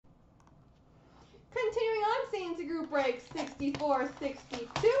CNC Group Break 64-62.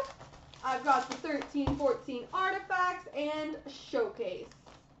 I've got the 13-14 Artifacts and Showcase.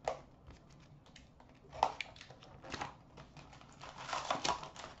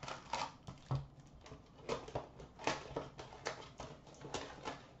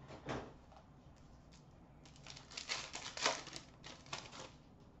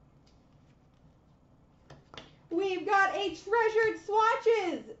 We've got a Treasured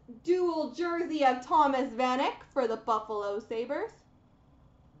Swatches dual jersey of Thomas Vanek for the Buffalo Sabres.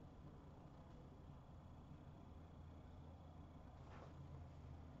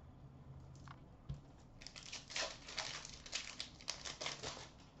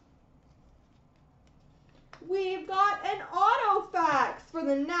 We've got an Autofax for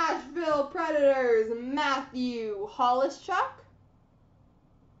the Nashville Predators, Matthew Hollischuk.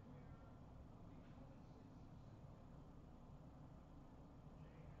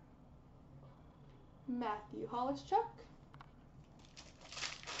 Matthew Hollischuk.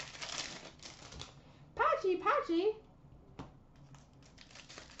 Patchy.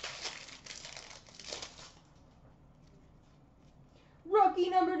 Rookie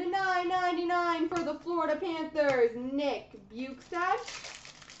number to 999 for the Florida Panthers, Nick Bukestad.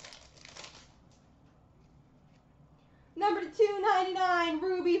 Number to 299,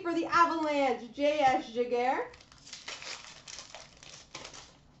 Ruby for the Avalanche, J.S. Jaguar.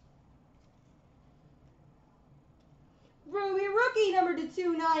 Ruby rookie number to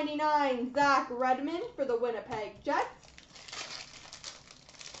 299, Zach Redmond for the Winnipeg Jets.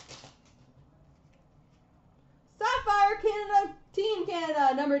 Sapphire Canada, Team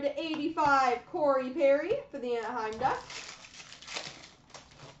Canada, number to 85, Corey Perry for the Anaheim Ducks.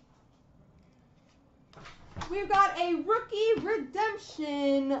 We've got a rookie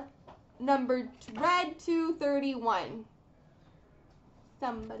redemption, number red 231.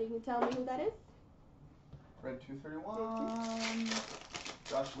 Somebody can tell me who that is? Red 231.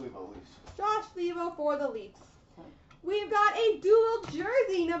 Josh Levo, Leafs. Josh Levo for the Leafs. We've got a dual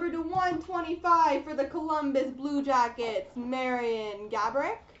jersey, number to 125 for the Columbus Blue Jackets, Marian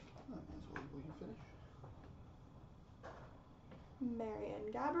Gaborik.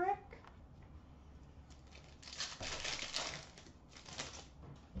 Marian Gaborik.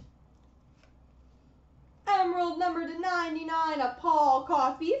 Emerald number to 99 of Paul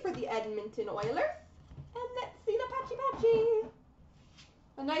Coffey for the Edmonton Oilers. And let's see the patchy.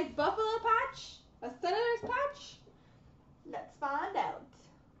 A nice Buffalo patch? A Senators patch? Let's find out.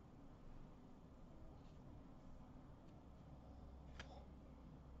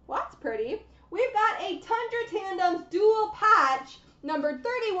 Well, that's pretty. We've got a Tundra Tandems dual patch, number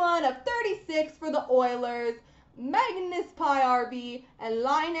 31 of 36 for the Oilers, Magnus Pye-RB and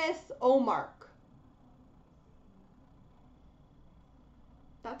Linus Omark.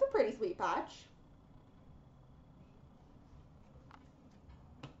 That's a pretty sweet patch.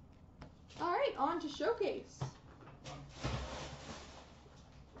 All right, on to Showcase.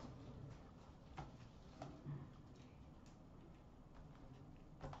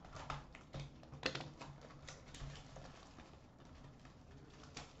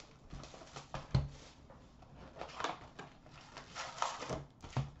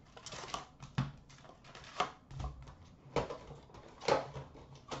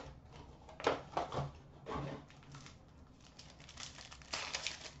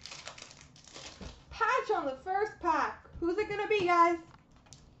 On the first pack. Who's it gonna be, guys?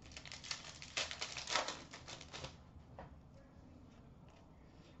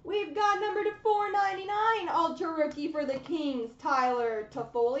 We've got number to 499, Ultra Rookie for the Kings, Tyler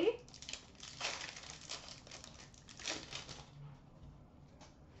Toffoli.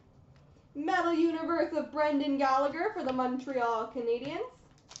 Metal Universe of Brendan Gallagher for the Montreal Canadiens.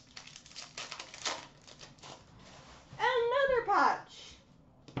 Another patch.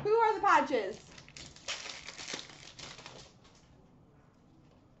 Who are the patches?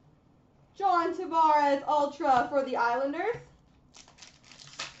 John Tavares Ultra for the Islanders.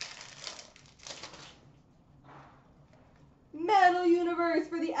 Metal Universe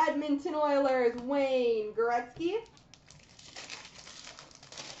for the Edmonton Oilers, Wayne Gretzky.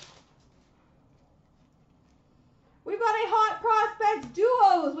 We've got a Hot Prospects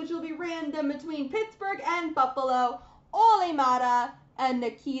Duos, which will be random between Pittsburgh and Buffalo, Ole Mata and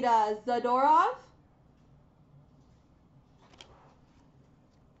Nikita Zadorov.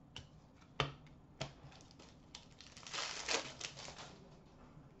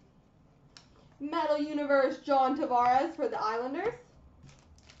 Metal Universe John Tavares for the Islanders.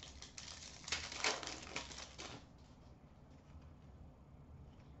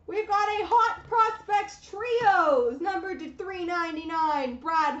 We've got a Hot Prospects Trios, numbered to 399,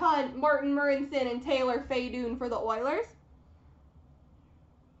 Brad Hunt, Martin Murrinson, and Taylor Faydoun for the Oilers.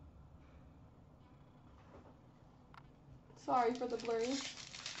 Sorry for the blurry.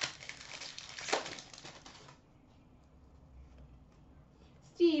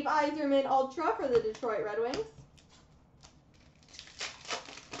 Steve Yzerman Ultra for the Detroit Red Wings.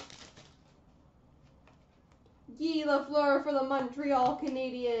 Guy Lafleur for the Montreal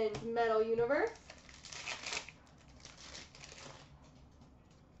Canadiens Metal Universe.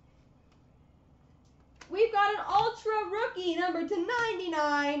 We've got an Ultra Rookie number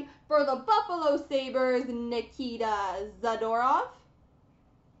 /99 for the Buffalo Sabres, Nikita Zadorov.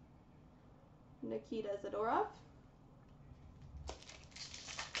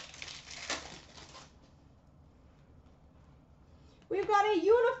 We've got a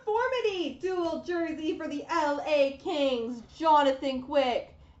uniformity dual jersey for the LA Kings, Jonathan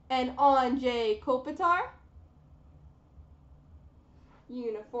Quick and Anze Kopitar.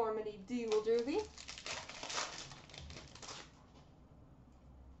 Uniformity dual jersey.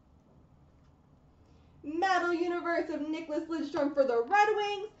 Metal Universe of Nicholas Lidstrom for the Red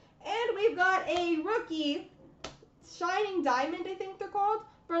Wings. And we've got a rookie, Shining Diamond, I think they're called,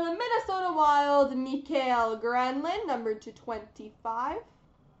 for the Minnesota Wild, Mikael Granlund, number /25.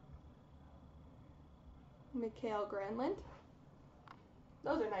 Mikael Granlund.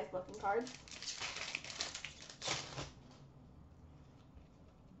 Those are nice looking cards.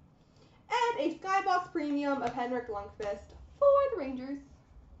 And a Skybox Premium of Henrik Lundqvist for the Rangers.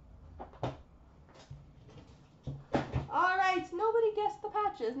 Alright, nobody guessed the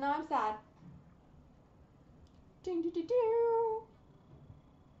patches. Now I'm sad. Ding, ding, ding, ding.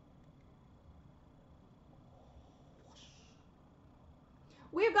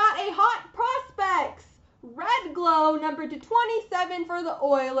 We've got a Hot Prospects Red Glow number /27 for the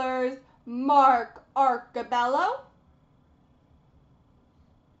Oilers, Mark Arcabello.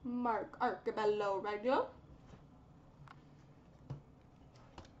 Red Glow.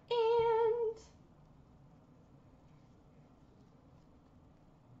 And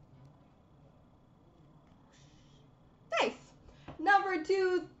nice. Number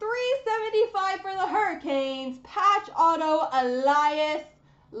 375 for the Hurricanes, patch auto Elias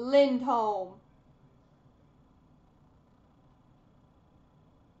Lindholm.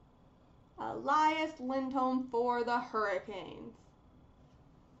 Elias Lindholm for the Hurricanes.